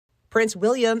Prince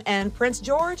William and Prince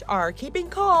George are keeping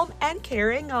calm and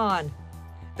carrying on.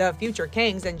 The future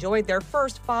kings enjoyed their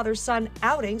first father-son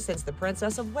outing since the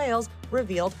Princess of Wales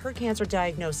revealed her cancer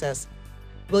diagnosis.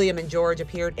 William and George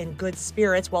appeared in good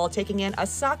spirits while taking in a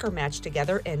soccer match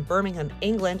together in Birmingham,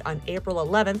 England on April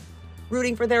 11th,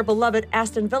 rooting for their beloved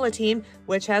Aston Villa team,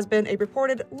 which has been a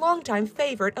reported longtime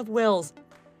favorite of Will's.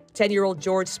 10-year-old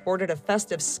George sported a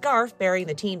festive scarf bearing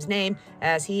the team's name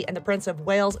as he and the Prince of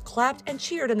Wales clapped and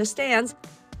cheered in the stands.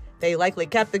 They likely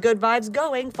kept the good vibes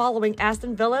going following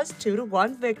Aston Villa's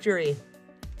 2-1 victory.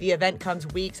 The event comes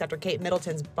weeks after Kate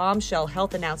Middleton's bombshell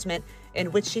health announcement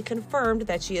in which she confirmed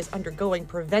that she is undergoing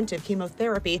preventive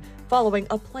chemotherapy following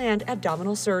a planned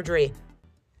abdominal surgery.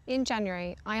 In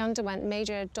January, I underwent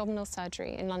major abdominal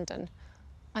surgery in London,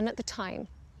 and at the time,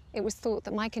 it was thought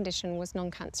that my condition was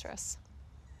non-cancerous.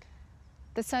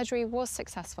 The surgery was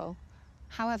successful.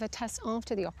 However, tests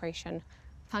after the operation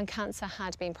found cancer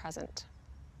had been present.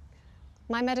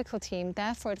 My medical team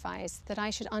therefore advised that I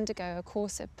should undergo a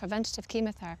course of preventative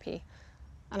chemotherapy,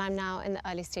 and I'm now in the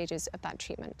early stages of that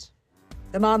treatment.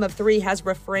 The mom of 3 has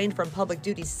refrained from public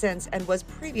duties since and was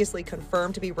previously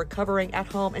confirmed to be recovering at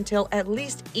home until at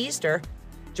least Easter.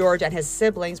 George and his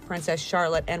siblings, Princess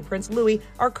Charlotte and Prince Louis,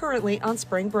 are currently on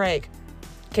spring break.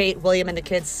 Kate, William, and the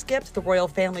kids skipped the royal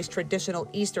family's traditional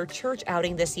Easter church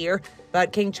outing this year,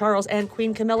 but King Charles and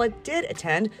Queen Camilla did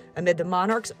attend amid the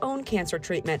monarch's own cancer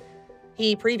treatment.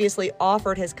 He previously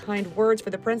offered his kind words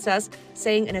for the princess,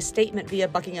 saying in a statement via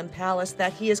Buckingham Palace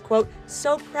that he is, quote,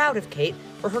 so proud of Kate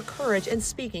for her courage in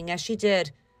speaking as she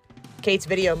did. Kate's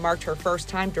video marked her first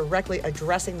time directly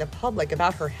addressing the public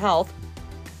about her health.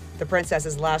 The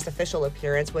princess's last official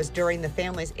appearance was during the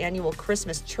family's annual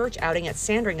Christmas church outing at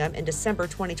Sandringham in December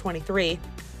 2023.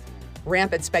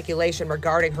 Rampant speculation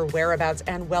regarding her whereabouts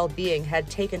and well-being had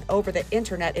taken over the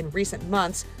internet in recent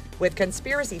months, with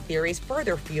conspiracy theories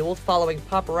further fueled following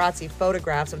paparazzi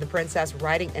photographs of the princess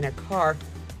riding in a car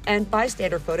and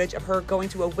bystander footage of her going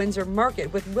to a Windsor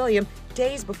market with William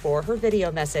days before her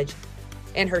video message.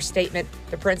 In her statement,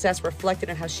 the princess reflected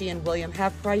on how she and William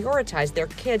have prioritized their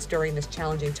kids during this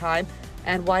challenging time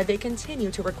and why they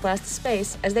continue to request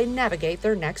space as they navigate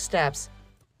their next steps.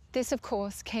 This, of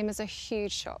course, came as a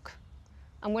huge shock,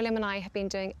 and William and I have been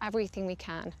doing everything we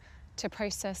can to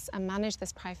process and manage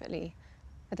this privately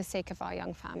for the sake of our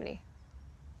young family.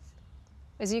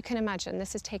 As you can imagine,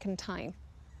 this has taken time.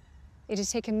 It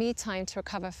has taken me time to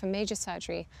recover from major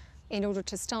surgery in order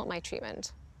to start my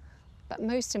treatment. But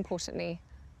most importantly,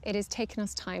 it has taken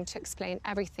us time to explain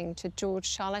everything to George,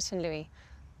 Charlotte, and Louis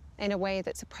in a way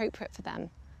that's appropriate for them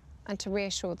and to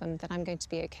reassure them that I'm going to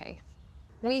be okay.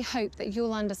 We hope that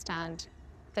you'll understand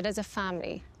that as a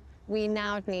family, we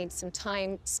now need some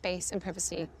time, space, and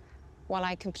privacy while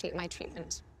I complete my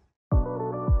treatment.